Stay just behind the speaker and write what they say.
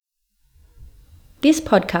This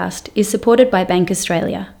podcast is supported by Bank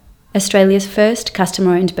Australia, Australia's first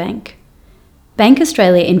customer-owned bank. Bank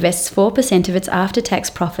Australia invests 4% of its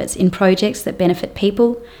after-tax profits in projects that benefit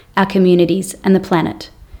people, our communities and the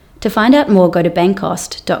planet. To find out more, go to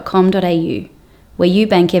bankost.com.au, where you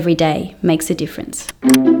bank every day makes a difference.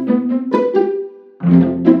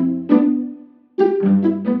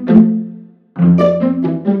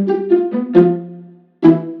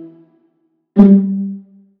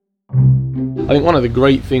 I think one of the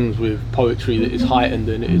great things with poetry that is heightened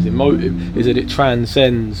and it is emotive is that it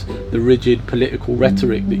transcends the rigid political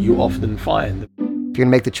rhetoric that you often find. If you're going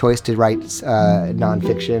to make the choice to write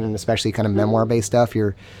nonfiction and especially kind of memoir-based stuff,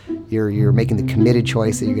 you're making the committed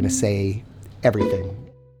choice that you're going to say everything.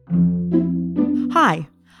 Hi,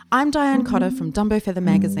 I'm Diane Cotter from Dumbo Feather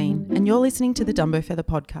magazine, and you're listening to the Dumbo Feather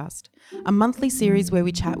podcast, a monthly series where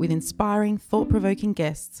we chat with inspiring, thought-provoking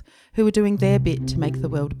guests who are doing their bit to make the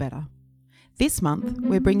world better. This month,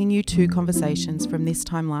 we're bringing you two conversations from this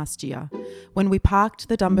time last year, when we parked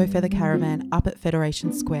the Dumbo Feather caravan up at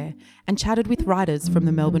Federation Square and chatted with writers from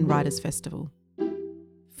the Melbourne Writers' Festival.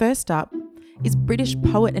 First up is British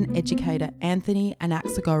poet and educator Anthony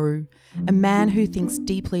Anaxagorou, a man who thinks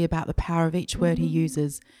deeply about the power of each word he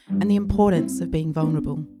uses and the importance of being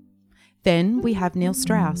vulnerable. Then we have Neil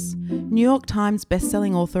Strauss, New York Times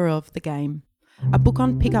bestselling author of The Game, a book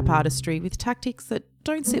on pickup artistry with tactics that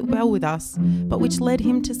don't sit well with us, but which led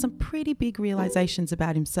him to some pretty big realisations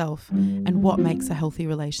about himself and what makes a healthy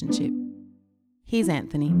relationship. Here's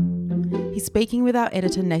Anthony. He's speaking with our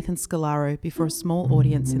editor Nathan Scalaro before a small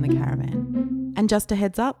audience in the caravan. And just a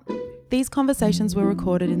heads up, these conversations were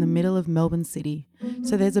recorded in the middle of Melbourne City,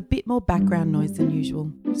 so there's a bit more background noise than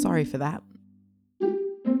usual. Sorry for that.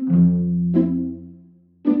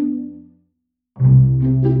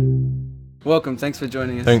 Welcome, thanks for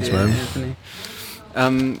joining us. Thanks, here, man. Anthony.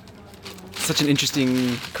 Such an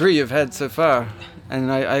interesting career you've had so far, and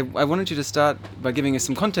I wanted you to start by giving us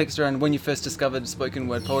some context around when you first discovered spoken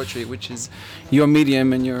word poetry, which is your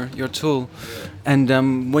medium and your tool,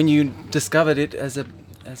 and when you discovered it as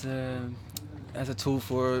a tool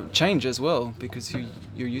for change as well, because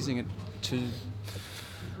you're using it to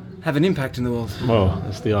have an impact in the world. Well,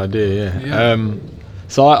 that's the idea, yeah.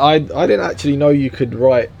 So I didn't actually know you could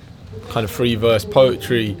write kind of free verse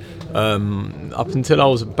poetry up until I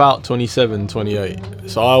was about 27, 28.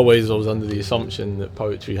 So I was under the assumption that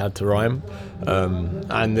poetry had to rhyme,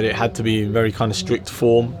 and that it had to be in very kind of strict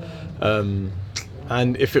form.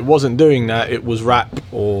 And if it wasn't doing that, it was rap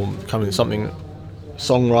or kind of something,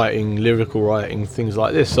 songwriting, lyrical writing, things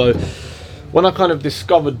like this. So when I kind of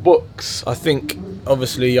discovered books, I think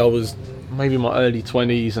obviously I was maybe in my early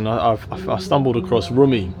 20s, and I stumbled across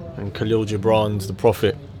Rumi and Khalil Gibran's The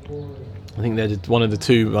Prophet. I think they're one of the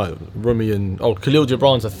two, Rumi and Khalil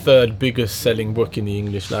Gibran's the third biggest selling book in the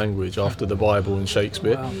English language after the Bible and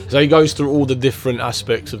Shakespeare. Wow. So he goes through all the different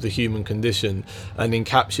aspects of the human condition and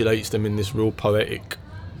encapsulates them in this real poetic,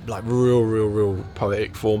 like real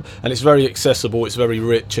poetic form. And it's very accessible, it's very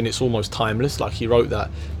rich, and it's almost timeless. Like he wrote that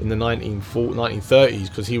in the 1930s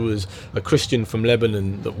because he was a Christian from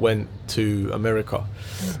Lebanon that went to America,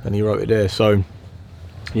 and he wrote it there. So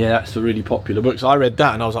yeah, that's a really popular book. So I read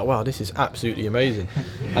that and I was like, wow, this is absolutely amazing.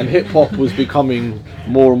 And hip hop was becoming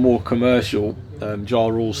more and more commercial. Ja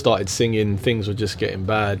Rule started singing Things Were Just Getting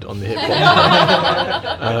Bad on the hip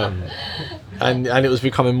hop. And it was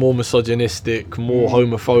becoming more misogynistic, more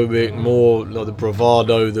homophobic, more like the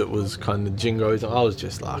bravado that was kind of jingles. I was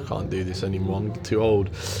just like, I can't do this anymore, I'm too old.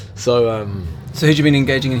 So had you been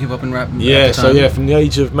engaging in hip hop and rap? Yeah, so yeah, from the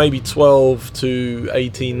age of maybe 12 to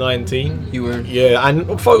 18, 19. You were? Yeah,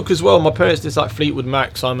 and folk as well. My parents did like Fleetwood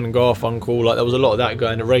Mac, Simon and Garfunkel. Like there was a lot of that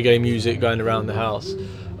going, the reggae music going around the house.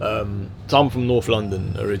 So I'm from North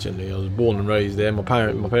London originally. I was born and raised there. My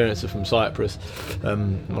parents are from Cyprus.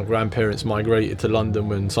 My grandparents migrated to London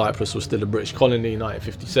when Cyprus was still a British colony in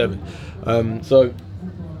 1957. So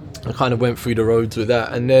I kind of went through the roads with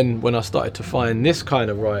that, and then when I started to find this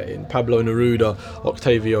kind of writing, Pablo Neruda,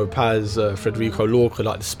 Octavio Paz, Federico Lorca,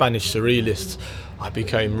 like the Spanish surrealists, I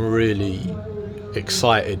became really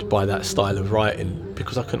excited by that style of writing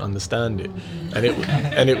because I couldn't understand it,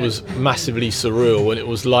 and it was massively surreal, and it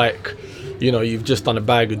was like, you know, you've just done a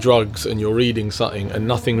bag of drugs and you're reading something and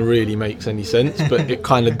nothing really makes any sense, but it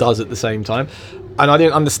kind of does at the same time. And I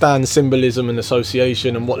didn't understand symbolism and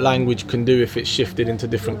association and what language can do if it's shifted into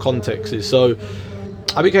different contexts. So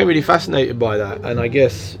I became really fascinated by that, and I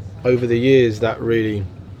guess over the years that really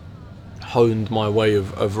honed my way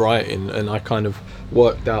of writing, and I kind of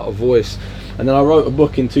worked out a voice. And then I wrote a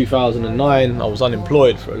book in 2009. I was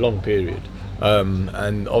unemployed for a long period,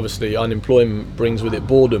 and obviously unemployment brings with it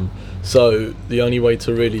boredom. So the only way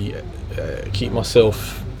to really keep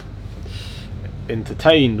myself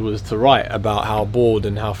entertained was to write about how bored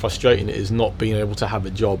and how frustrating it is not being able to have a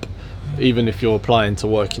job, even if you're applying to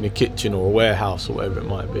work in a kitchen or a warehouse or whatever it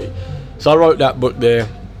might be. So I wrote that book there,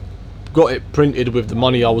 got it printed with the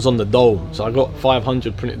money I was on the dole. So I got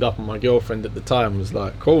 500 printed up, and my girlfriend at the time was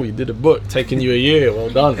like, cool, you did a book, taking you a year, well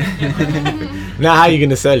done. Now how are you going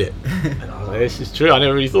to sell it? And I was like, this is true, I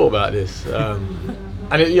never really thought about this.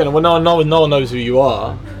 And it, when no one knows who you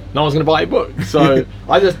are, no one's going to buy your book. So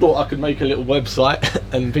I just thought I could make a little website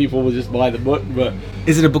and people would just buy the book. But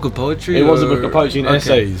is it a book of poetry? It was a book of poetry and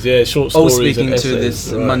essays, short stories. All speaking and to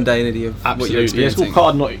this mundanity of what you're experiencing. It's called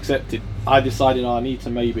Card Not Accepted. I decided I need to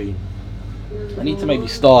maybe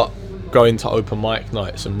start going to open mic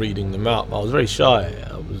nights and reading them out. I was very shy.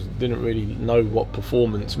 Didn't really know what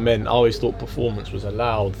performance meant. I always thought performance was a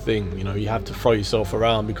loud thing. You have to throw yourself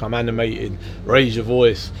around, become animated, raise your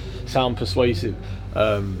voice, sound persuasive.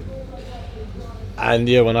 And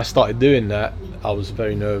when I started doing that, I was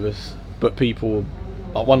very nervous. But people,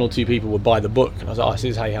 like one or two people would buy the book, and I was like, this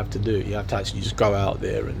is how you have to do it. You have to actually just go out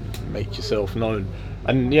there and make yourself known.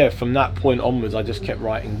 And from that point onwards, I just kept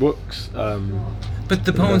writing books. But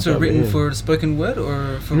the poems are written for spoken word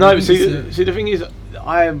or for... No, see, the thing is,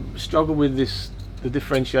 I struggle with the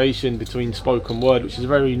differentiation between spoken word, which is a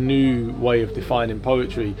very new way of defining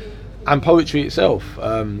poetry, and poetry itself,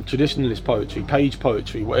 traditionalist poetry, page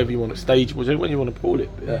poetry, whatever you want to stage, whatever you want to call it.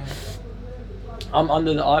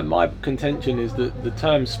 My contention is that the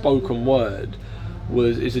term spoken word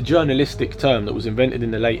is a journalistic term that was invented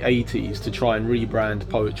in the late 80s to try and rebrand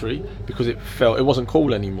poetry, because it wasn't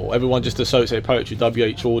cool anymore. Everyone just associated poetry,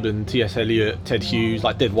 W.H. Auden, T.S. Eliot, Ted Hughes,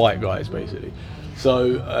 like dead white guys basically.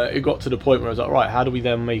 So it got to the point where I was like, right, how do we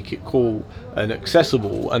then make it cool and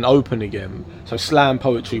accessible and open again? So slam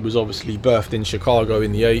poetry was obviously birthed in Chicago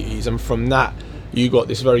in the 80s, and from that you got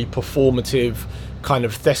this very performative kind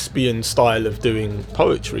of thespian style of doing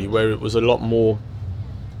poetry, where it was a lot more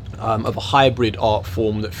of a hybrid art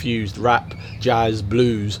form that fused rap, jazz,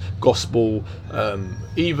 blues, gospel,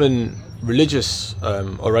 even religious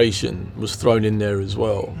oration was thrown in there as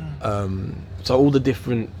well. So all the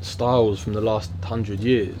different styles from the last 100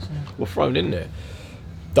 years were thrown in there.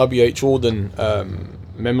 W.H. Auden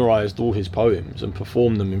memorised all his poems and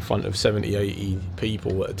performed them in front of 70, 80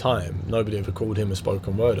 people at a time. Nobody ever called him a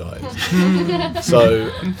spoken word artist.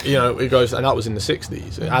 So, it goes, and that was in the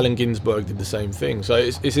 60s. Allen Ginsberg did the same thing. So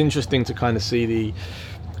it's interesting to kind of see the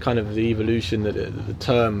evolution that the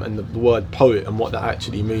term and the word poet and what that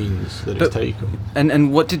actually means that it's taken.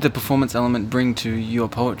 And what did the performance element bring to your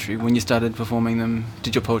poetry when you started performing them?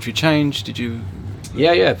 Did your poetry change? Did you...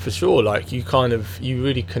 Yeah, for sure. Like you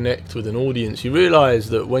really connect with an audience. You realise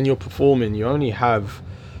that when you're performing, you only have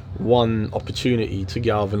one opportunity to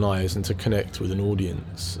galvanise and to connect with an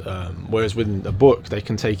audience. Whereas with a book, they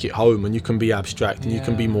can take it home and you can be abstract and you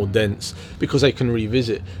can be more dense because they can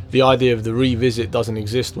revisit. The idea of the revisit doesn't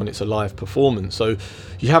exist when it's a live performance. So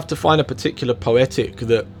you have to find a particular poetic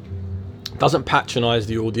that doesn't patronise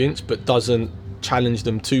the audience but doesn't challenge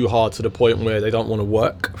them too hard to the point where they don't want to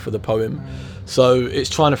work for the poem. So it's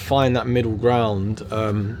trying to find that middle ground.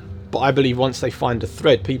 But I believe once they find a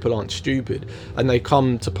thread, people aren't stupid and they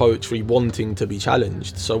come to poetry wanting to be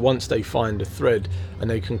challenged. So once they find a thread and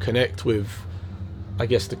they can connect with, I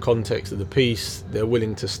guess, the context of the piece, they're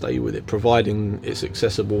willing to stay with it, providing it's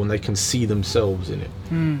accessible and they can see themselves in it.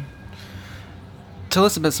 Tell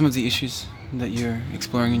us about some of the issues that you're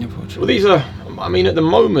exploring in your poetry. Well, these are, at the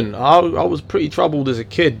moment, I was pretty troubled as a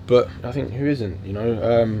kid, but I think who isn't,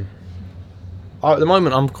 at the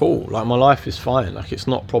moment I'm cool. Like my life is fine. Like it's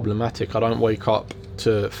not problematic. I don't wake up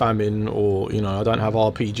to famine or I don't have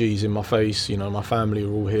RPGs in my face. My family are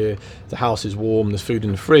all here. The house is warm. There's food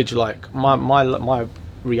in the fridge. Like my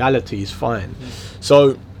reality is fine.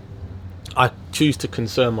 So I choose to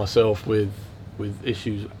concern myself with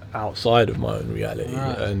issues outside of my own reality.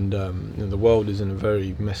 Right. And the world is in a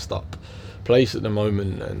very messed up place at the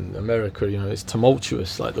moment, and America, it's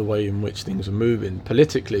tumultuous, like the way in which things are moving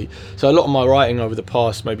politically. So a lot of my writing over the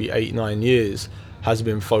past maybe 8-9 years has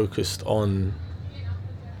been focused on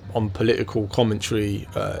political commentary.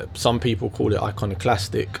 Some people call it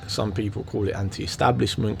iconoclastic, some people call it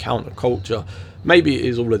anti-establishment, counterculture. Maybe it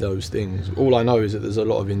is all of those things. All I know is that there's a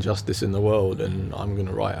lot of injustice in the world, and I'm going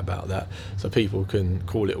to write about that so people can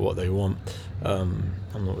call it what they want.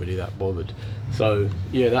 I'm not really that bothered. So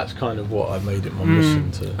that's kind of what I made it my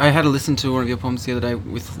mission to. I had to listen to one of your poems the other day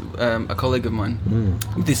with a colleague of mine.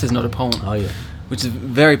 This is not a poem. Oh yeah. which is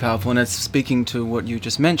very powerful, and it's speaking to what you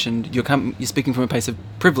just mentioned. You're speaking from a place of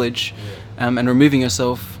privilege, and removing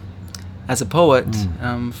yourself as a poet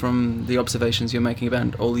from the observations you're making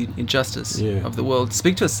about all the injustice of the world.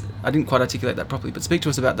 Speak to us. I didn't quite articulate that properly, but speak to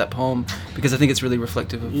us about that poem, because I think it's really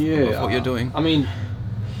reflective of what you're doing. I mean,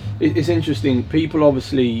 it's interesting. People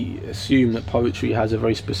obviously assume that poetry has a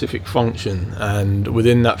very specific function, and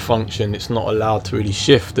within that function it's not allowed to really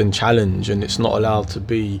shift and challenge, and it's not allowed to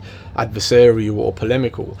be adversarial or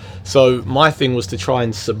polemical. So my thing was to try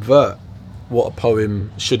and subvert what a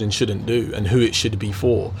poem should and shouldn't do, and who it should be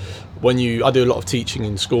for. I do a lot of teaching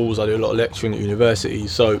in schools, I do a lot of lecturing at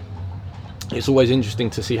universities, so it's always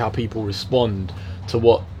interesting to see how people respond to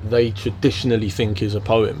what they traditionally think is a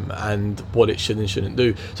poem and what it should and shouldn't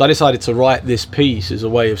do. So I decided to write this piece as a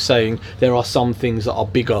way of saying there are some things that are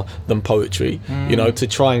bigger than poetry, to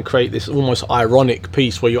try and create this almost ironic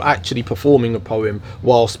piece where you're actually performing a poem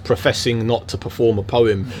whilst professing not to perform a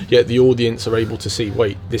poem, yet the audience are able to see,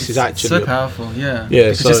 wait, this is actually so powerful.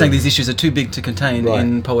 Because you're saying these issues are too big to contain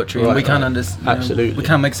in poetry, and we can't understand. Absolutely, we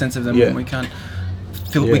can't make sense of them. And we can't.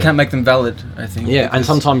 We can't make them valid, I think. And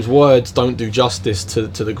sometimes words don't do justice to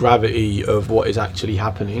the gravity of what is actually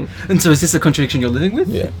happening. And so is this a contradiction you're living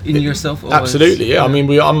with in yourself? Absolutely, I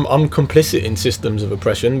mean, I'm complicit in systems of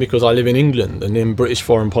oppression because I live in England, and in British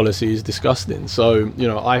foreign policy is disgusting. So,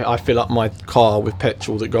 I fill up my car with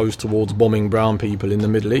petrol that goes towards bombing brown people in the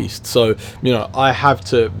Middle East. So, I have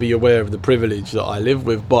to be aware of the privilege that I live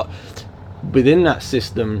with, but within that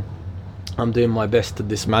system, I'm doing my best to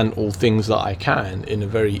dismantle things that I can in a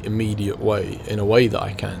very immediate way, in a way that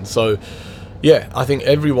I can. So, I think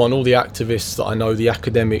everyone, all the activists that I know, the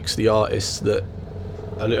academics, the artists that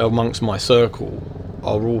are amongst my circle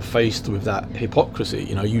are all faced with that hypocrisy.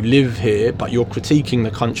 You live here, but you're critiquing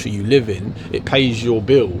the country you live in. It pays your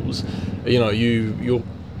bills. You're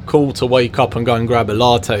called to wake up and go and grab a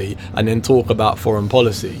latte and then talk about foreign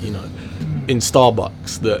policy, in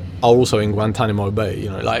Starbucks that are also in Guantanamo Bay.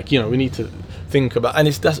 We need to think about, and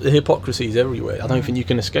the hypocrisy is everywhere. I don't think you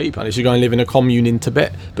can escape unless you go and live in a commune in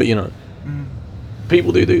Tibet, but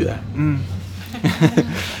people do that.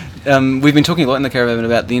 We've been talking a lot in the caravan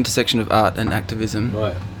about the intersection of art and activism,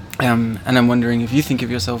 right? And I'm wondering if you think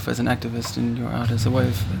of yourself as an activist in your art as a way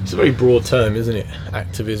of... It's a very broad term, isn't it,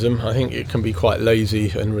 activism? I think it can be quite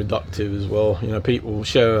lazy and reductive as well. People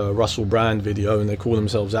share a Russell Brand video and they call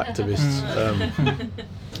themselves activists.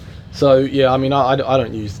 I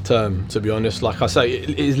don't use the term, to be honest. Like I say,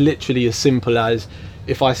 it is literally as simple as,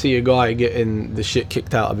 if I see a guy getting the shit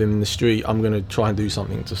kicked out of him in the street, I'm going to try and do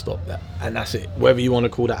something to stop that. And that's it. Whether you want to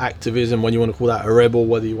call that activism, whether you want to call that a rebel,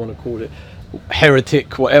 whether you want to call it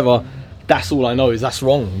heretic, whatever, that's all I know is that's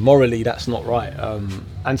wrong. Morally, that's not right.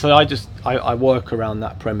 And so I work around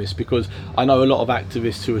that premise, because I know a lot of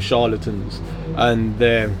activists who are charlatans and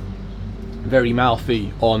they're very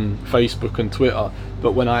mouthy on Facebook and Twitter,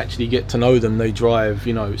 but when I actually get to know them, they drive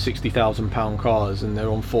 £60,000 cars and they're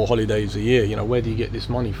on 4 holidays a year. Where do you get this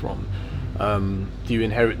money from? Do you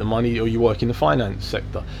inherit the money, or you work in the finance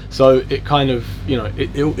sector? So it kind of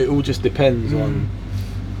it all just depends on.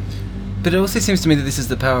 But it also seems to me that this is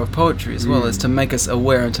the power of poetry as well, is to make us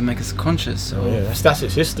aware and to make us conscious. That's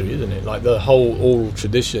its history, isn't it? Like the whole oral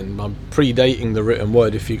tradition, predating the written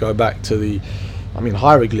word. If you go back to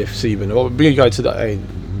hieroglyphs even, or we go to the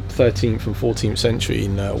 13th and 14th century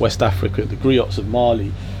in West Africa, the griots of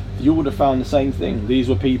Mali, you would have found the same thing. These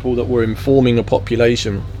were people that were informing a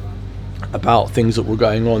population about things that were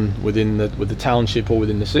going on with the township or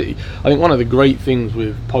within the city. I think one of the great things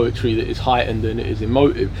with poetry that is heightened and it is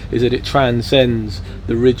emotive is that it transcends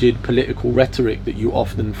the rigid political rhetoric that you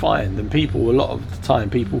often find, and a lot of the time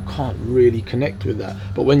people can't really connect with that.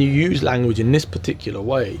 But when you use language in this particular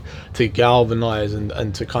way to galvanize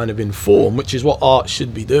and to kind of inform, which is what art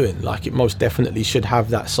should be doing, like it most definitely should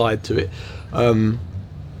have that side to it.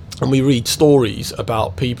 And we read stories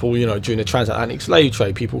about people, during the transatlantic slave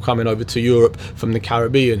trade, people coming over to Europe from the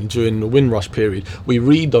Caribbean during the Windrush period. We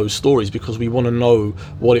read those stories because we want to know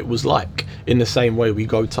what it was like, in the same way we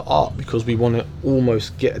go to art, because we want to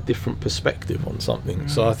almost get a different perspective on something.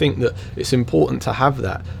 So I think that it's important to have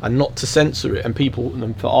that and not to censor it, and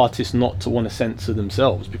for artists not to want to censor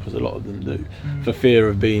themselves, because a lot of them do, for fear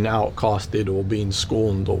of being outcasted or being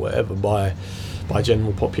scorned or whatever by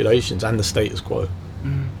general populations and the status quo.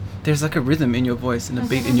 There's like a rhythm in your voice and a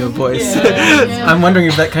beat in your voice. I'm wondering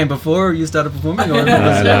if that came before you started performing, or... No.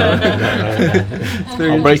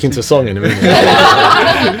 I'll break into song in a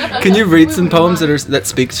minute. Can you read some poems that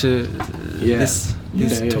speak to these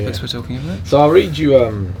topics we're talking about? So I'll read you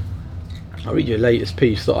your latest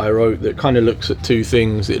piece that I wrote that kind of looks at two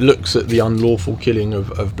things. It looks at the unlawful killing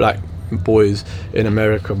of black boys in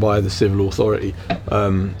America by the civil authority,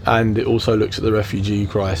 and it also looks at the refugee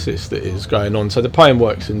crisis that is going on. So the poem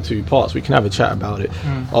works in two parts. We can have a chat about it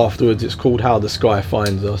afterwards. It's called How the Sky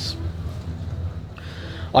Finds Us.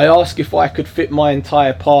 I ask if I could fit my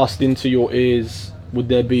entire past into your ears, would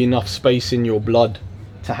there be enough space in your blood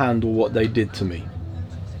to handle what they did to me?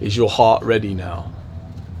 Is your heart ready now?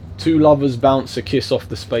 Two lovers bounce a kiss off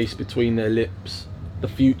the space between their lips. The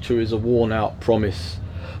future is a worn out promise.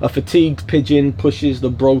 A fatigued pigeon pushes the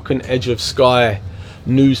broken edge of sky.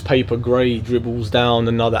 Newspaper grey dribbles down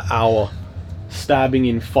another hour. Stabbing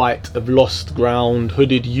in fight of lost ground,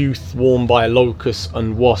 hooded youth worn by locust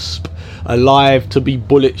and wasp. Alive to be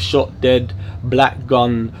bullet shot dead, black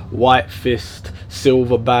gun, white fist,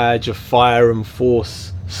 silver badge of fire and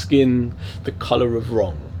force, skin the colour of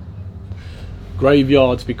wrong.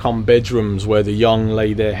 Graveyards become bedrooms where the young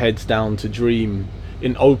lay their heads down to dream.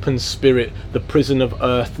 In open spirit, the prison of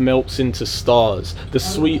earth melts into stars. The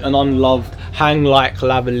sweet and unloved hang like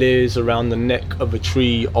lavaliers around the neck of a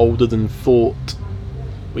tree older than thought.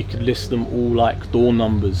 We could list them all like door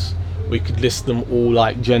numbers. We could list them all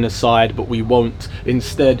like genocide, but we won't.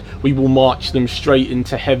 Instead, we will march them straight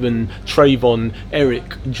into heaven. Trayvon,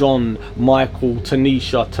 Eric, John, Michael,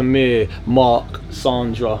 Tanisha, Tamir, Mark,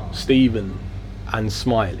 Sandra, Stephen, and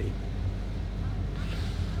Smiley.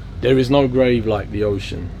 There is no grave like the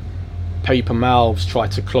ocean. Paper mouths try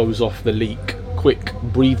to close off the leak. Quick,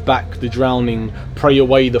 breathe back the drowning, pray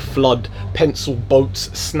away the flood. Pencil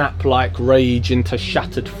boats snap like rage into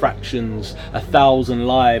shattered fractions. 1,000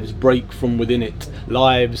 lives break from within it.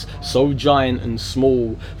 Lives so giant and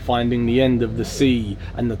small, finding the end of the sea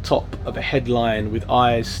and the top of a headline with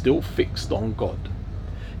eyes still fixed on God.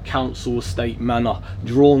 Council estate manor,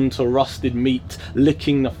 drawn to rusted meat,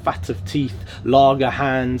 licking the fat of teeth, lager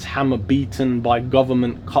hands hammer beaten by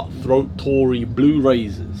government cutthroat Tory blue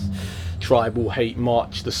razors. Tribal hate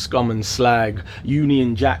march the scum and slag,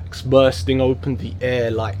 Union Jacks bursting open the air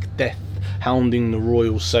like death, hounding the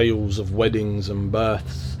royal sails of weddings and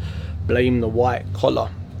births. Blame the white collar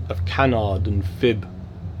of canard and fib,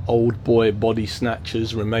 old boy body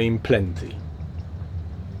snatchers remain plenty.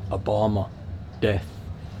 Obama, death.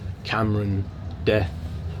 Cameron, death.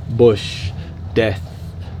 Bush, death.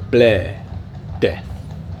 Blair, death.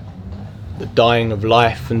 The dying of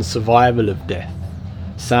life and survival of death.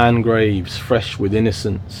 Sand graves fresh with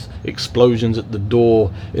innocence. Explosions at the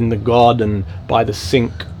door, in the garden, by the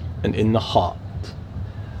sink, and in the heart.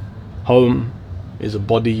 Home is a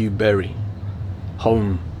body you bury.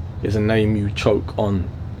 Home is a name you choke on.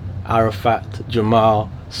 Arafat,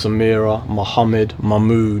 Jamal, Samira, Mohammed,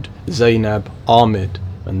 Mahmoud, Zainab, Ahmed,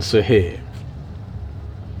 and Sahir.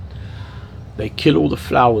 They kill all the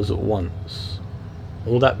flowers at once.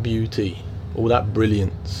 All that beauty, all that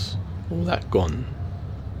brilliance, all that gone.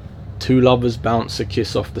 Two lovers bounce a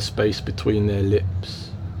kiss off the space between their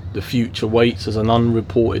lips. The future waits as an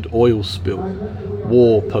unreported oil spill.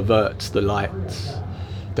 War perverts the lights.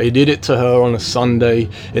 They did it to her on a Sunday,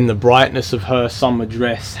 in the brightness of her summer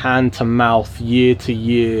dress, hand to mouth, year to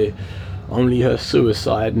year. Only her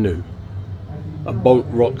suicide knew. A boat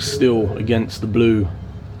rocks still against the blue.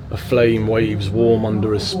 A flame waves warm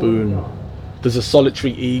under a spoon. There's a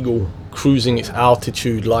solitary eagle cruising its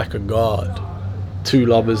altitude like a guard. Two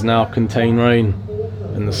lovers now contain rain,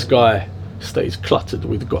 and the sky stays cluttered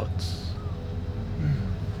with gods.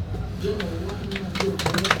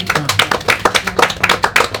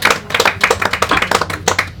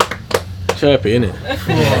 Chirpy, innit?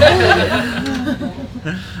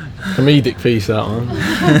 Comedic piece, that one.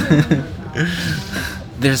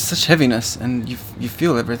 There's such heaviness, and you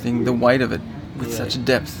feel everything, the weight of it, with such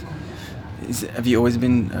depth. Have you always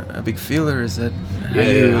been a big feeler? Is that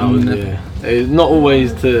It's not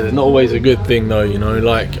always a good thing though, you know.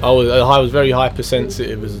 Like I was very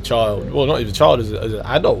hypersensitive as a child. Well, not as a child, as an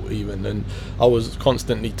adult even, and I was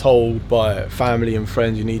constantly told by family and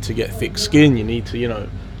friends, you need to get thick skin, you need to, you know,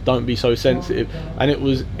 don't be so sensitive. And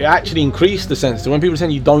it actually increased the sensitivity. When people say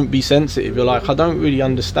you don't be sensitive, you're like, I don't really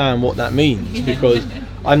understand what that means, because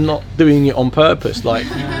I'm not doing it on purpose. Like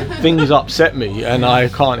things upset me and I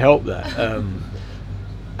can't help that.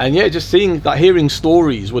 And yeah, just hearing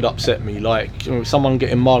stories would upset me, like, you know, someone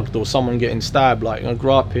getting mugged or someone getting stabbed. Like, I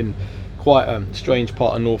grew up in quite a strange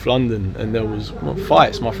part of North London, and there was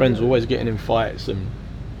fights. My friends were always getting in fights, and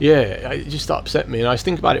yeah, it just upset me. And I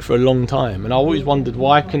think about it for a long time, and I always wondered,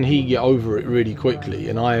 why can he get over it really quickly,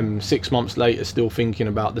 and I am 6 months later still thinking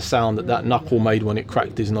about the sound that knuckle made when it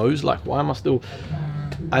cracked his nose? Like, why am I still...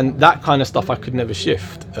 And that kind of stuff I could never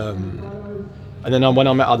shift. And then when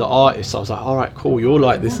I met other artists, I was like, all right, cool, you're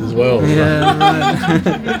like this as well. Yeah,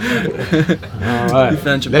 right. All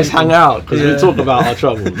right, let's hang out because we talk about our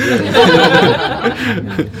troubles.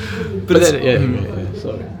 But then,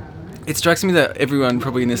 sorry. It strikes me that everyone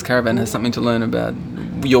probably in this caravan has something to learn about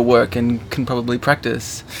your work and can probably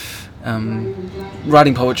practice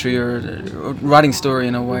writing poetry or writing story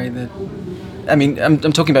in a way that, I mean, I'm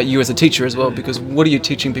talking about you as a teacher as well, because what are you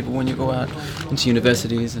teaching people when you go out into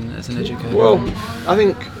universities and as an educator? Well, I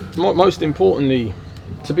think most importantly,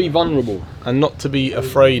 to be vulnerable and not to be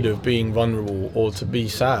afraid of being vulnerable or to be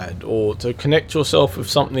sad or to connect yourself with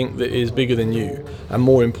something that is bigger than you and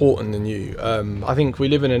more important than you. I think we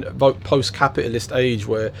live in a post-capitalist age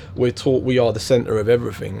where we're taught we are the centre of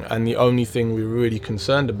everything, and the only thing we're really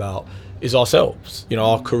concerned about is ourselves, you know,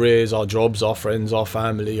 our careers, our jobs, our friends, our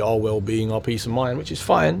family, our well-being, our peace of mind, which is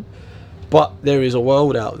fine. But there is a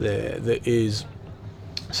world out there that is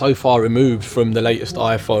so far removed from the latest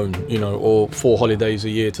iPhone, you know, or 4 holidays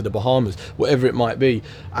a year to the Bahamas, whatever it might be.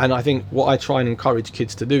 And I think what I try and encourage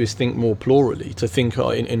kids to do is think more plurally, to think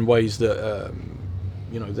in ways that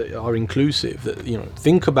you know, that are inclusive, that, you know,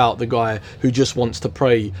 think about the guy who just wants to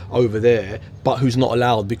pray over there but who's not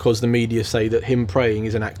allowed because the media say that him praying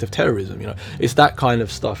is an act of terrorism. You know, it's that kind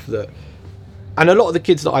of stuff that, and a lot of the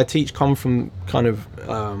kids that I teach come from kind of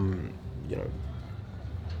you know,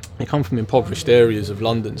 they come from impoverished areas of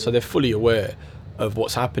London, so they're fully aware of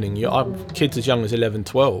what's happening. You know, kids as young as 11,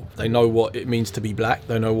 12, they know what it means to be black,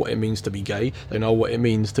 they know what it means to be gay, they know what it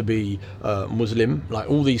means to be Muslim, like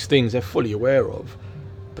all these things they're fully aware of.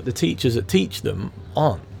 But the teachers that teach them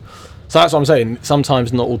aren't. So that's what I'm saying.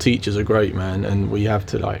 Sometimes not all teachers are great, man, and we have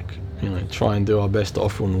to, like, you know, try and do our best to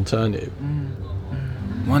offer an alternative.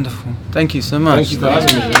 Wonderful. Thank you so much. Thank you for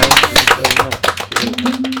having me.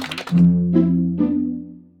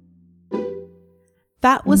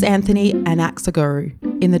 That was Anthony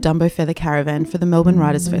Anaxagorou in the Dumbo Feather Caravan for the Melbourne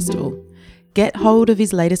Writers' Festival. Get hold of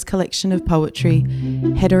his latest collection of poetry,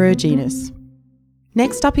 Heterogeneous.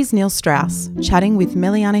 Next up is Neil Strauss, chatting with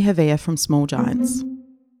Meliana Havea from Small Giants.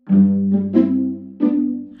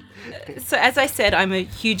 So as I said, I'm a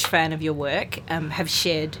huge fan of your work, have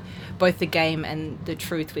shared both the game and the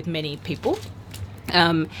truth with many people.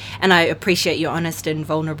 And I appreciate your honest and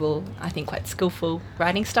vulnerable, I think quite skillful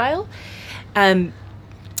writing style.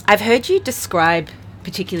 I've heard you describe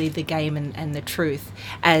particularly the game and the truth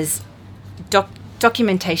as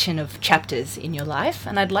documentation of chapters in your life.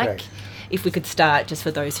 And I'd like... Right. If we could start, just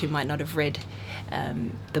for those who might not have read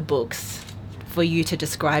the books, for you to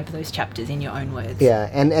describe those chapters in your own words. Yeah,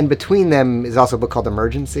 and between them is also a book called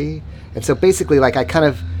Emergency. And so basically, like, I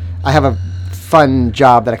have a fun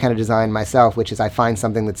job that I kind of designed myself, which is I find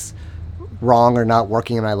something that's wrong or not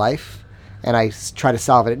working in my life, and I try to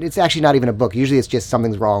solve it. It's actually not even a book. Usually it's just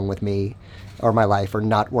something's wrong with me or my life or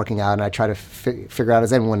not working out, and I try to figure out,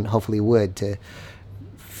 as anyone hopefully would, to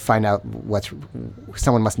find out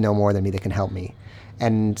someone must know more than me that can help me.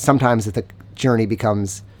 And sometimes if the journey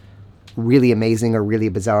becomes really amazing or really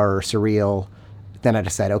bizarre or surreal, then I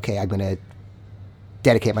decide, okay, I'm going to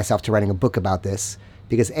dedicate myself to writing a book about this,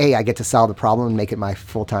 because A, I get to solve the problem and make it my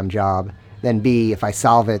full-time job. Then B, if I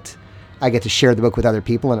solve it, I get to share the book with other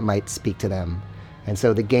people and it might speak to them. And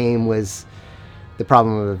so the game was the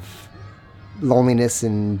problem of loneliness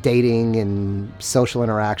and dating and social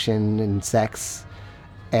interaction and sex.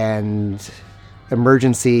 And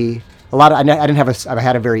Emergency, I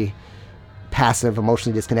had a very passive,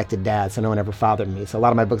 emotionally disconnected dad, so no one ever fathered me. So a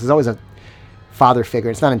lot of my books, there's always a father figure.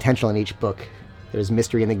 It's not intentional in each book. There's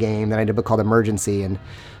mystery in the game. Then I did a book called Emergency, and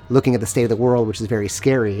looking at the state of the world, which is very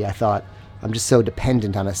scary, I thought, I'm just so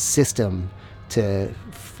dependent on a system to,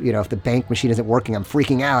 you know, if the bank machine isn't working, I'm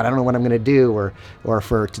freaking out. I don't know what I'm going to do, or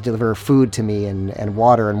to deliver food to me and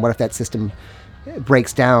water. And what if that system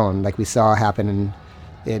breaks down, like we saw happen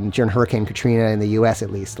during Hurricane Katrina in the U.S.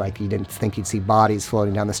 at least? Like, you didn't think you'd see bodies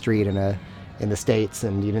floating down the street in the States,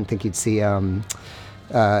 and you didn't think you'd see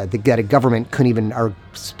that a government couldn't even, or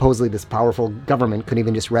supposedly this powerful government couldn't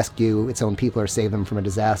even just rescue its own people or save them from a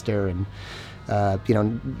disaster. And you know,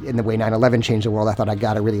 in the way 9/11 changed the world, I thought I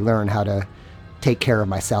got to really learn how to take care of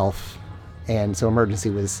myself. And so Emergency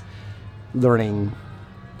was learning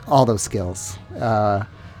all those skills. And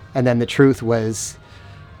then the truth was,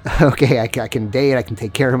 okay, I can date, I can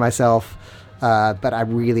take care of myself, but I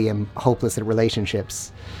really am hopeless at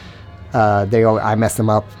relationships. I mess them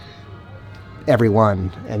up, every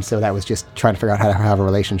one, and so that was just trying to figure out how to have a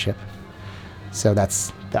relationship. So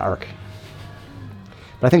that's the arc.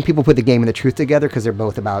 But I think people put the game and the truth together because they're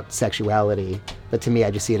both about sexuality. But to me,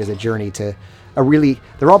 I just see it as a journey to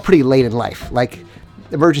they're all pretty late in life. Like,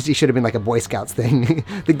 emergency should have been like a Boy Scouts thing.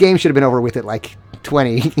 The game should have been over with at like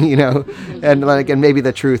 20, you know, and maybe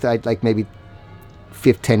the truth, maybe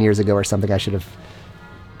 10 years ago or something, I should have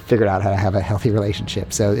figured out how to have a healthy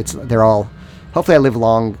relationship. So they're all, hopefully I live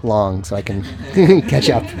long so I can catch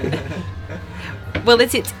up. Well,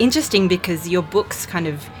 it's interesting because your books kind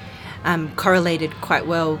of correlated quite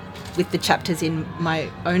well with the chapters in my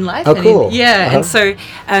own life. Oh, cool. And so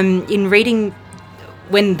in reading,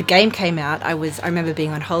 when the game came out, I remember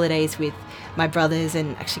being on holidays with my brothers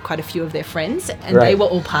and actually quite a few of their friends, and they were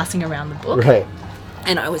all passing around the book. Right.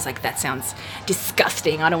 And I was like, that sounds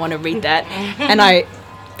disgusting. I don't want to read that. And I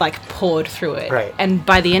poured through it. Right. And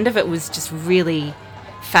by the end of it was just really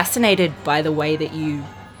fascinated by the way that you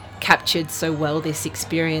captured so well this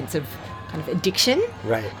experience of kind of addiction.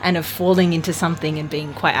 Right. And of falling into something and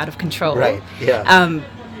being quite out of control. Right. Yeah.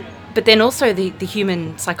 But then also the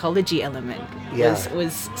human psychology element Yeah.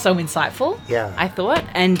 was so insightful. Yeah. I thought.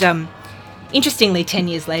 And interestingly, 10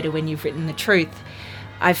 years later, when you've written The Truth,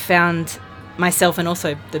 I've found myself and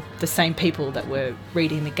also the same people that were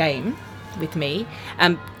reading the game with me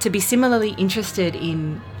to be similarly interested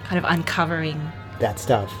in kind of uncovering that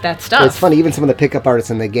stuff. It's funny, even some of the pickup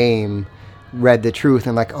artists in the game read The Truth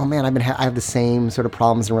and like, oh man, I have the same sort of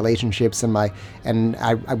problems in relationships, and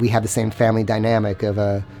we have the same family dynamic of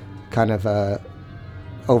a kind of a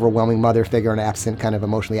overwhelming mother figure and absent, kind of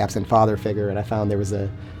emotionally absent father figure, and I found there was a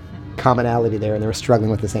commonality there, and they were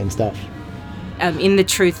struggling with the same stuff. In The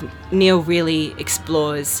Truth, Neil really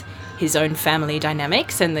explores his own family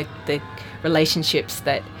dynamics and the relationships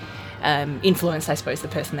that influence, I suppose, the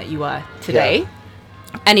person that you are today. Yeah.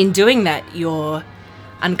 And in doing that, you're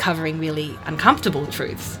uncovering really uncomfortable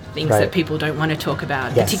truths, things that people don't want to talk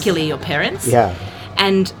about, particularly your parents. Yeah.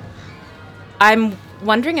 And I'm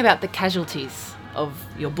wondering about the casualties of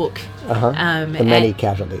your book. The many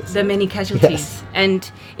casualties. The many casualties. Yes.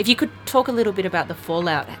 And if you could talk a little bit about the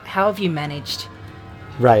fallout, how have you managed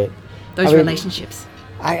those relationships?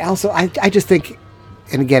 I just think,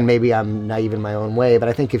 and again, maybe I'm naive in my own way, but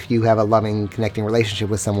I think if you have a loving, connecting relationship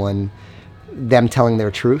with someone, them telling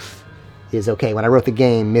their truth is okay. When I wrote the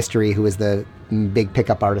game, Mystery, who was the big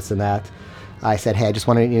pickup artist in that, I said, hey, I just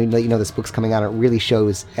want to let you know this book's coming out. It really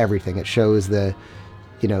shows everything. It shows the,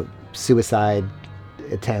 suicide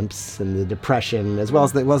attempts and the depression, as well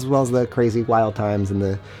as the crazy wild times and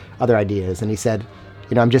the other ideas. And he said,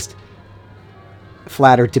 I'm just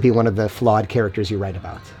flattered to be one of the flawed characters you write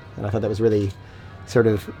about. And I thought that was really sort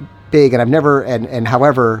of big. And I've never, and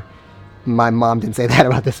however, my mom didn't say that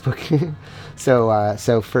about this book.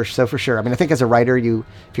 So for sure. I mean, I think as a writer, if you're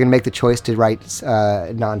going to make the choice to write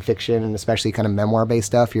nonfiction, and especially kind of memoir-based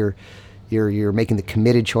stuff, you're making the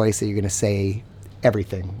committed choice that you're going to say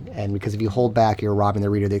everything. And because if you hold back, you're robbing the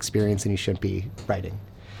reader of the experience, and you shouldn't be writing.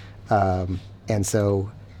 And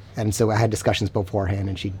so I had discussions beforehand,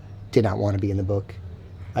 and she did not want to be in the book.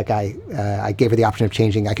 Like I gave her the option of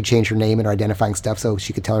changing. I could change her name and her identifying stuff so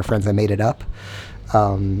she could tell her friends I made it up. She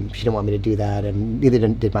didn't want me to do that, and neither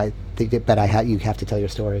did you have to tell your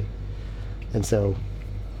story. And so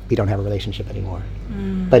we don't have a relationship anymore.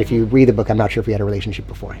 But if you read the book, I'm not sure if we had a relationship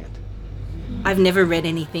beforehand. I've never read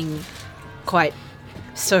anything quite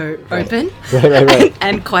so open. Right.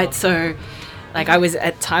 And quite so, like I was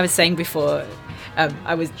saying before,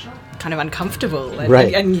 I was kind of uncomfortable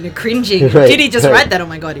and cringing. Did he just write that? Oh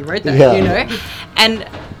my God, he wrote that, And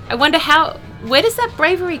I wonder where does that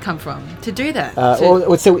bravery come from to do that?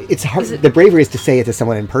 So it's hard. The bravery is to say it to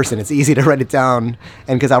someone in person. It's easy to write it down,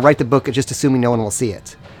 and because I'll write the book just assuming no one will see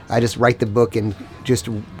it. I just write the book and just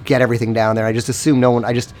get everything down there. I just assume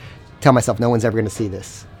I just tell myself no one's ever going to see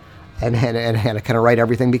this, and I kind of write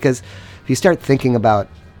everything, because if you start thinking about,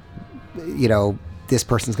 this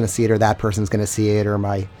person's going to see it or that person's going to see it, or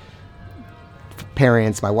my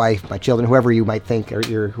parents, my wife, my children, whoever you might think, or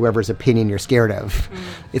whoever's opinion you're scared of,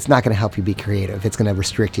 it's not going to help you be creative. It's going to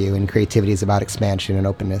restrict you, and creativity is about expansion and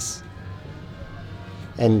openness.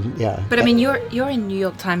 And but I mean, you're a New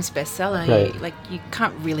York Times bestseller. Right. You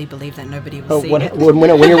can't really believe that nobody will see it. When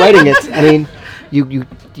you're writing it, I mean, you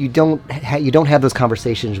don't have those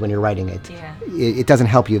conversations when you're writing it. Yeah. It doesn't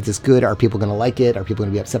help you if it's good. Are people going to like it? Are people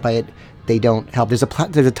going to be upset by it? They don't help. There's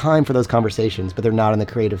a time for those conversations, but they're not in the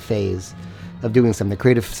creative phase of doing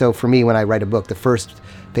something. So for me, when I write a book, the first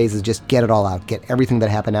phase is just get it all out, get everything that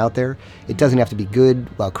happened out there. It doesn't have to be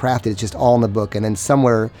good, well crafted. It's just all in the book, and then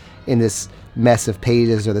somewhere in this mess of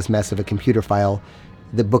pages or this mess of a computer file,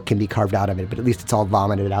 the book can be carved out of it, but at least it's all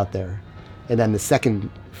vomited out there. And then the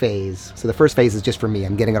second phase, so the first phase is just for me,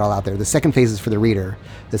 I'm getting it all out there. The second phase is for the reader.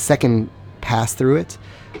 The second pass through it,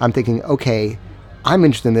 I'm thinking, okay, I'm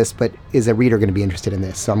interested in this, but is a reader going to be interested in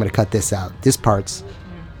this? So I'm going to cut this out. This part's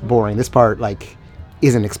boring. This part like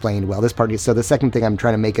isn't explained well. This part is, so the second thing, I'm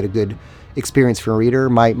trying to make it a good experience for a reader.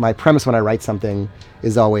 My premise when I write something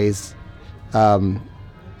is always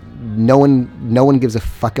no one gives a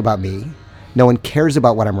fuck about me. No one cares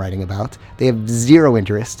about what I'm writing about. They have zero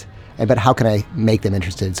interest. But how can I make them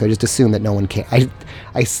interested? So I just assume that no one cares.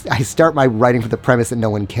 I start my writing with the premise that no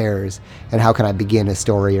one cares. And how can I begin a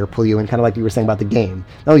story or pull you in, kind of like you were saying about the game.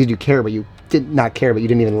 Not only did you care, but you did not care, but you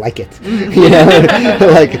didn't even like it. You know?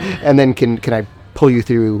 Like, and then can I pull you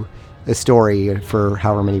through a story for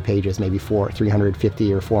however many pages, maybe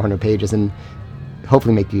 350 or 400 pages, and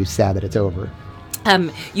hopefully make you sad that it's over.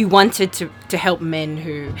 You wanted to help men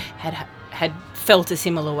who had felt a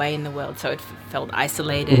similar way in the world, so it felt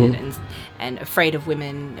isolated and afraid of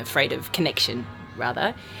women, afraid of connection,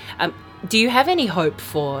 rather. Do you have any hope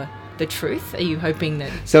for the truth? Are you hoping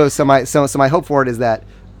that... So my hope for it is that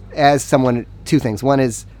as someone... Two things. One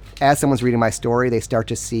is, as someone's reading my story, they start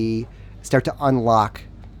to unlock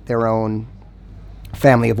their own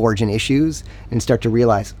family of origin issues and start to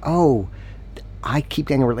realize, oh, I keep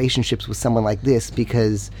getting relationships with someone like this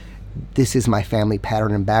because this is my family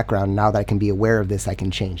pattern and background. Now that I can be aware of this, I can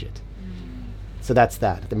change it. So that's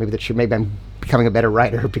that. Maybe I'm becoming a better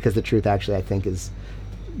writer because the truth actually, I think, is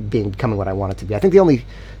becoming what I want it to be. I think the only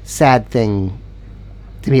sad thing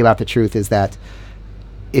to me about the truth is that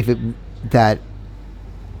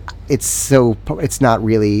it's not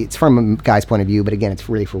really, it's from a guy's point of view, but again, it's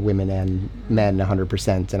really for women and men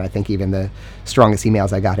 100%. And I think even the strongest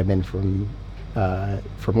emails I got have been from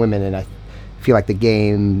women, and I feel like the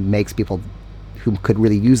game makes people who could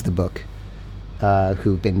really use the book,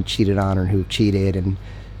 who've been cheated on or who've cheated, and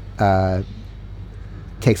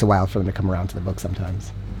takes a while for them to come around to the book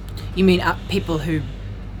sometimes. You mean people who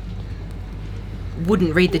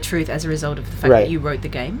wouldn't read the truth as a result of the fact that you wrote the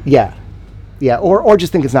game? Yeah, or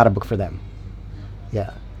just think it's not a book for them.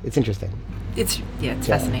 Yeah, it's interesting. It's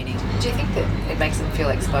fascinating. Do you think that it makes them feel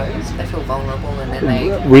exposed? They feel vulnerable, and then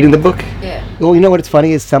they reading the book. Yeah. Well, you know what's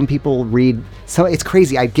funny is some people read. So it's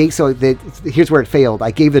crazy. Here's where it failed.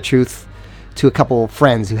 I gave the truth to a couple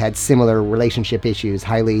friends who had similar relationship issues,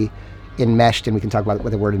 highly enmeshed, and we can talk about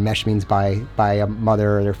what the word enmeshed means by a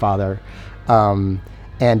mother or their father. And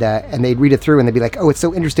they'd read it through and they'd be like, "Oh, it's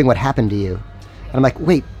so interesting what happened to you." And I'm like,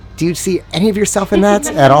 "Wait, do you see any of yourself in that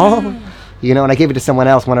at all?" You know, and I gave it to someone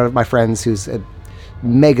else, one of my friends who's a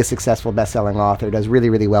mega successful best-selling author, does really,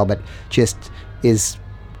 really well, but just is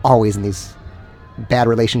always in these bad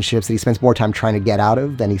relationships that he spends more time trying to get out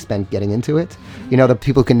of than he spent getting into it. You know, the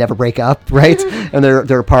people who can never break up, right? And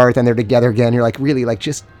they're apart and they're together again. You're like, really, like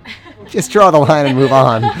just draw the line and move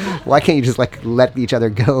on. Why can't you just like let each other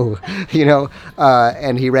go? You know?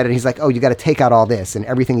 And he read it and he's like, oh, you got to take out all this, and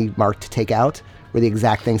everything he marked to take out were the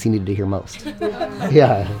exact things he needed to hear most.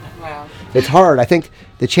 Yeah. Wow. It's hard. I think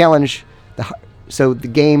the challenge, so the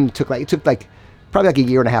game took probably like a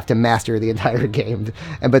year and a half to master the entire game.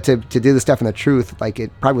 But to do the stuff in the truth, like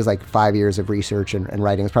it probably was like 5 years of research and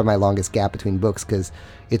writing. It's probably my longest gap between books because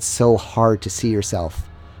it's so hard to see yourself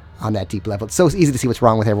on that deep level. It's so easy to see what's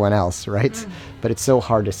wrong with everyone else, right? But it's so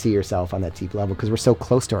hard to see yourself on that deep level because we're so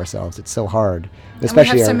close to ourselves. It's so hard.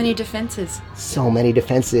 Especially and we have so many defenses. So many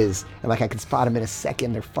defenses. And like I can spot them in a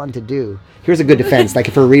second. They're fun to do. Here's a good defense.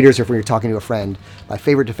 Like for readers or if you're talking to a friend, my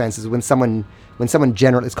favorite defense is when someone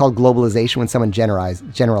it's called globalization, when someone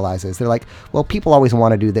generalizes. They're like, well, people always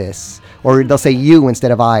want to do this. Or they'll say you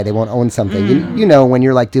instead of I. They won't own something. You know, when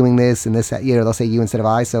you're like doing this and this, you know, they'll say you instead of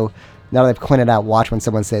I. So now that I've pointed out, watch when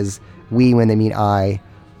someone says we when they mean I,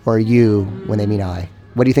 or you when they mean I.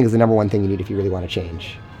 What do you think is the number one thing you need if you really want to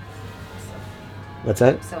change? What's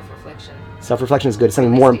that? Self-reflection. Self-reflection is good. It's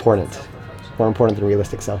something more important. More important than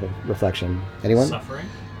realistic self-reflection. Anyone? Suffering?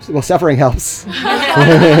 Well, suffering helps.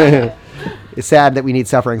 It's sad that we need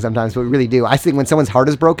suffering sometimes, but we really do. I think when someone's heart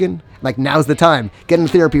is broken, like now's the time. Get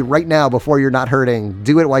into therapy right now before you're not hurting.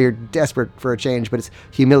 Do it while you're desperate for a change, but it's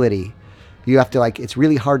humility. You have to like, it's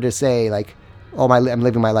really hard to say like, oh, I'm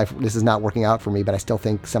living my life, this is not working out for me, but I still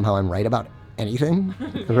think somehow I'm right about anything,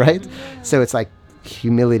 right? So it's like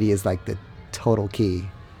humility is like the total key.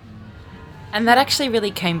 And that actually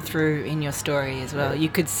really came through in your story as well. You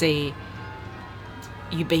could see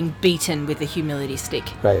you being beaten with a humility stick.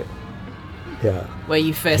 Right. Yeah. Where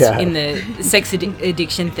you first, in the sex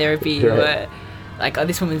addiction therapy, you were like, oh,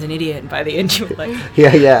 this woman's an idiot. And by the end, you were like...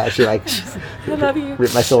 Yeah. She like... I love you.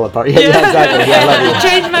 Ripped my soul apart. Yeah, exactly. Yeah, I love you.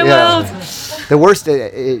 Changed my world. The worst,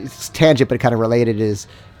 it's tangent, but kind of related, is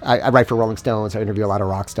I write for Rolling Stone, so I interview a lot of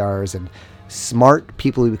rock stars, and smart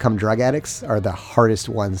people who become drug addicts are the hardest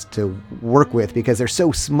ones to work with because they're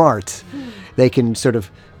so smart they can sort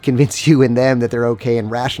of convince you and them that they're okay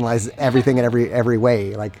and rationalize everything in every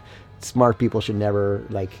way. Like, smart people should never,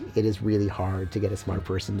 like, it is really hard to get a smart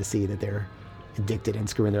person to see that they're addicted and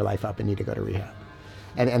screwing their life up and need to go to rehab.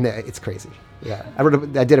 And it's crazy. Yeah. I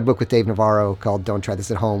did a book with Dave Navarro called Don't Try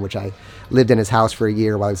This at Home, which I lived in his house for a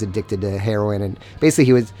year while I was addicted to heroin. And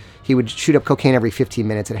basically he would shoot up cocaine every 15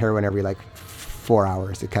 minutes and heroin every like 4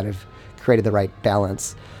 hours. It kind of created the right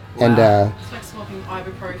balance. Wow. And it's like smoking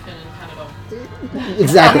ibuprofen and Panadol.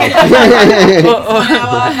 exactly. At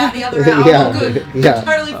the other hour, Yeah. good. Yeah.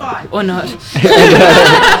 Totally fine. Or not.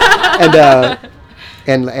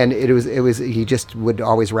 And it was he just would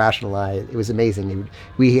always rationalize. It was amazing.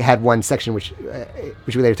 We had one section which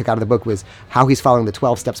we later took out of the book was how he's following the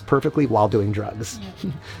 12 steps perfectly while doing drugs.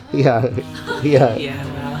 Yeah.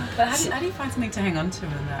 Wow. But how do you find something to hang on to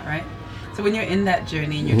in that, right? So when you're in that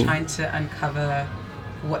journey and you're trying to uncover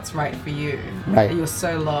what's right for you, Right. and you're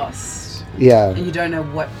so lost, Yeah. and you don't know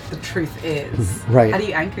what the truth is, Right. how do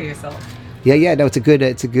you anchor yourself? Yeah. No, it's a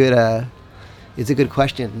good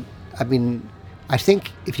question. I mean, I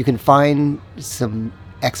think if you can find some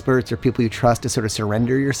experts or people you trust to sort of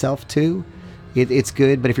surrender yourself to, it's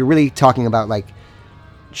good. But if you're really talking about like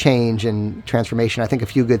change and transformation, I think a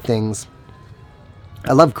few good things.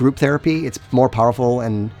 I love group therapy. It's more powerful,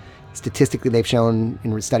 and statistically they've shown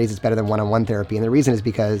in studies it's better than one-on-one therapy. And the reason is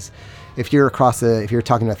because if you're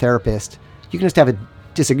talking to a therapist, you can just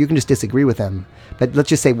you can just disagree with them. But let's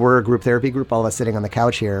just say we're a group therapy group, all of us sitting on the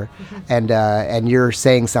couch here, and you're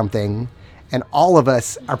saying something, and all of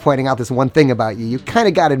us are pointing out this one thing about you. You kind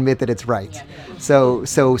of got to admit that it's right. So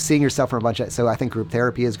seeing yourself from so I think group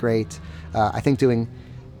therapy is great. I think doing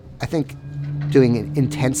an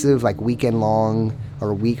intensive, like weekend long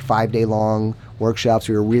or 5-day long workshops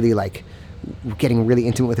where you're really like getting really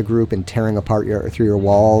intimate with a group and tearing apart through your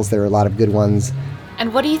walls. There are a lot of good ones.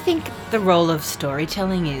 And what do you think the role of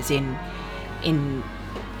storytelling is in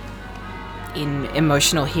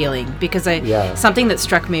emotional healing? Because something that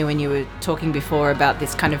struck me when you were talking before about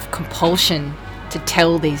this kind of compulsion to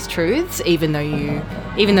tell these truths, even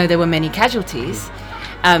though there were many casualties,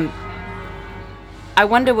 I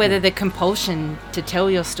wonder whether the compulsion to tell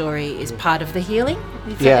your story is part of the healing.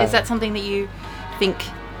 Is that something that you think?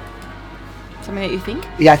 Something that you think?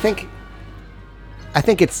 Yeah, I think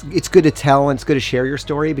it's good to tell and it's good to share your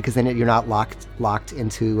story because then you're not locked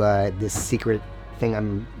into this secret thing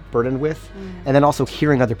I'm burdened with. And then also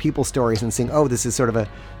hearing other people's stories and seeing, oh, this is sort of a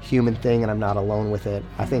human thing and I'm not alone with it.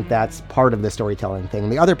 I think that's part of the storytelling thing.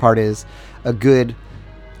 And the other part is a good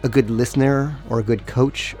listener or a good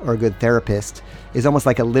coach or a good therapist is almost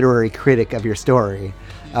like a literary critic of your story.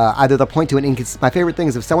 Either they'll point to my favorite thing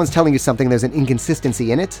is if someone's telling you something, there's an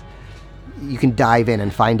inconsistency in it, you can dive in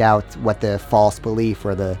and find out what the false belief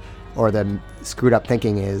or the screwed up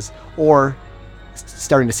thinking is, or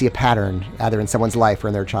starting to see a pattern either in someone's life or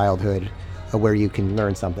in their childhood where you can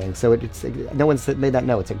learn something. So it's no one's made that.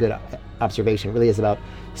 No, it's a good observation. It really is about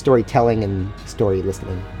storytelling and story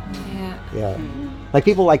listening. Yeah. Like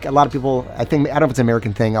a lot of people, I don't know if it's an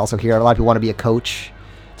American thing also here, a lot of people want to be a coach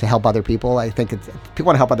to help other people. I think people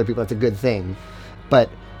want to help other people, that's a good thing. But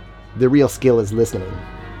the real skill is listening.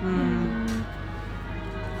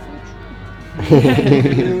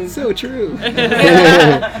 So true.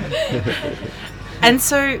 And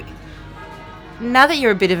so, now that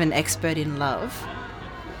you're a bit of an expert in love,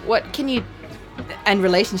 what can you... and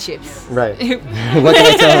relationships. Right. What can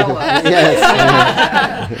I tell? Yes.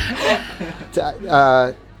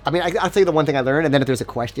 I mean, I'll tell you the one thing I learned, and then if there's a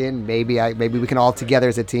question, maybe we can all together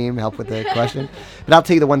as a team help with the question. But I'll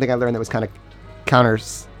tell you the one thing I learned that was kind of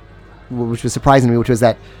which was surprising to me, which was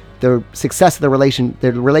that the success of the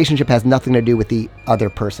relationship has nothing to do with the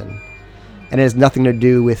other person, and it has nothing to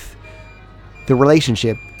do with the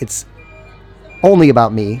relationship. It's only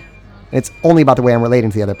about me, and it's only about the way I'm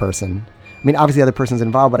relating to the other person. I mean, obviously the other person's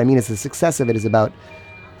involved, but I mean, the success of it is about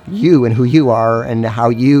you and who you are and how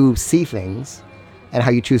you see things and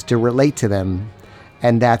how you choose to relate to them.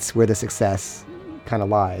 And that's where the success kind of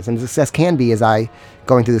lies. And the success can be as I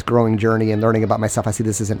going through this growing journey and learning about myself, I see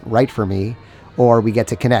this isn't right for me, or we get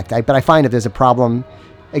to connect. But I find if there's a problem,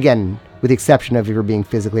 again, with the exception of if you're being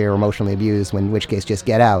physically or emotionally abused, in which case just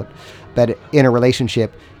get out. But in a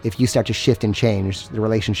relationship, if you start to shift and change, the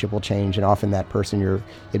relationship will change, and often that person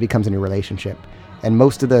it becomes a new relationship. And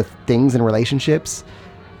most of the things in relationships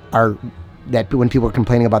are that when people are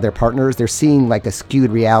complaining about their partners, they're seeing like a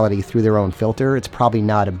skewed reality through their own filter. It's probably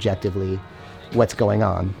not objectively what's going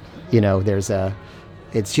on.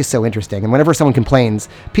 It's just so interesting. And whenever someone complains,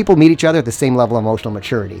 people meet each other at the same level of emotional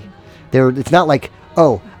maturity. It's not like,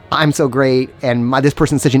 oh, I'm so great, and this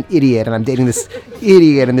person's such an idiot, and I'm dating this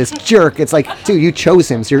idiot and this jerk. It's like, dude, you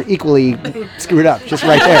chose him, so you're equally screwed up, just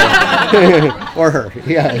right there. Or her,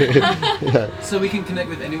 yeah. So we can connect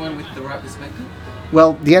with anyone with the right perspective?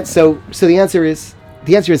 Well, the answer is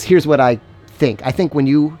here's what I think. I think when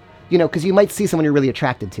you know, because you might see someone you're really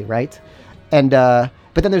attracted to, right? And but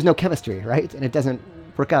then there's no chemistry, right? And it doesn't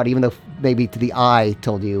work out, even though maybe to the eye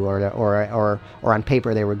told you or on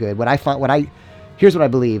paper they were good. Here's what I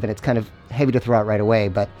believe, and it's kind of heavy to throw out right away,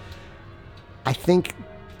 but I think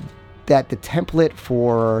that the template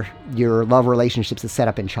for your love relationships is set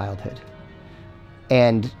up in childhood.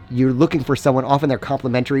 And you're looking for someone, often they're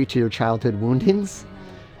complementary to your childhood woundings,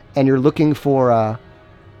 and you're looking for,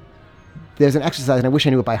 there's an exercise, and I wish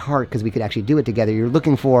I knew it by heart because we could actually do it together. You're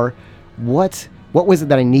looking for what was it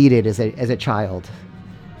that I needed as a child?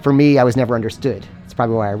 For me, I was never understood. It's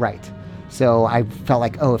probably why I write. So I felt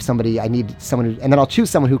like, I need someone who, and then I'll choose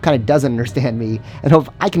someone who kind of doesn't understand me, and hope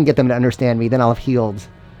I can get them to understand me, then I'll have healed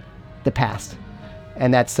the past.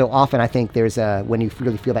 And that's so often, I think there's when you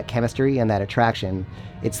really feel that chemistry and that attraction,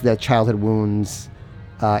 it's the childhood wounds,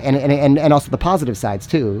 and also the positive sides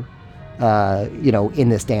too, in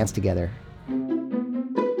this dance together.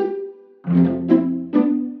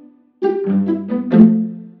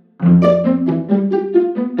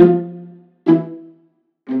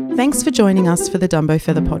 Thanks for joining us for the Dumbo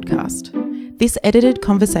Feather podcast. This edited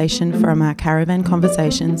conversation from our Caravan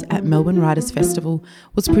Conversations at Melbourne Writers Festival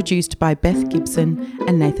was produced by Beth Gibson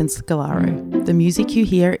and Nathan Scalaro. The music you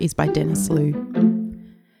hear is by Dennis Liu.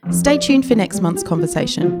 Stay tuned for next month's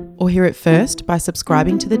conversation, or hear it first by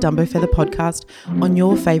subscribing to the Dumbo Feather podcast on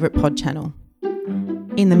your favourite pod channel.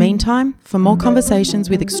 In the meantime, for more conversations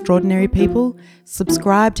with extraordinary people,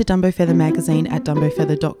 subscribe to Dumbo Feather magazine at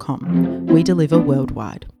dumbofeather.com. We deliver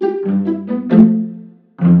worldwide.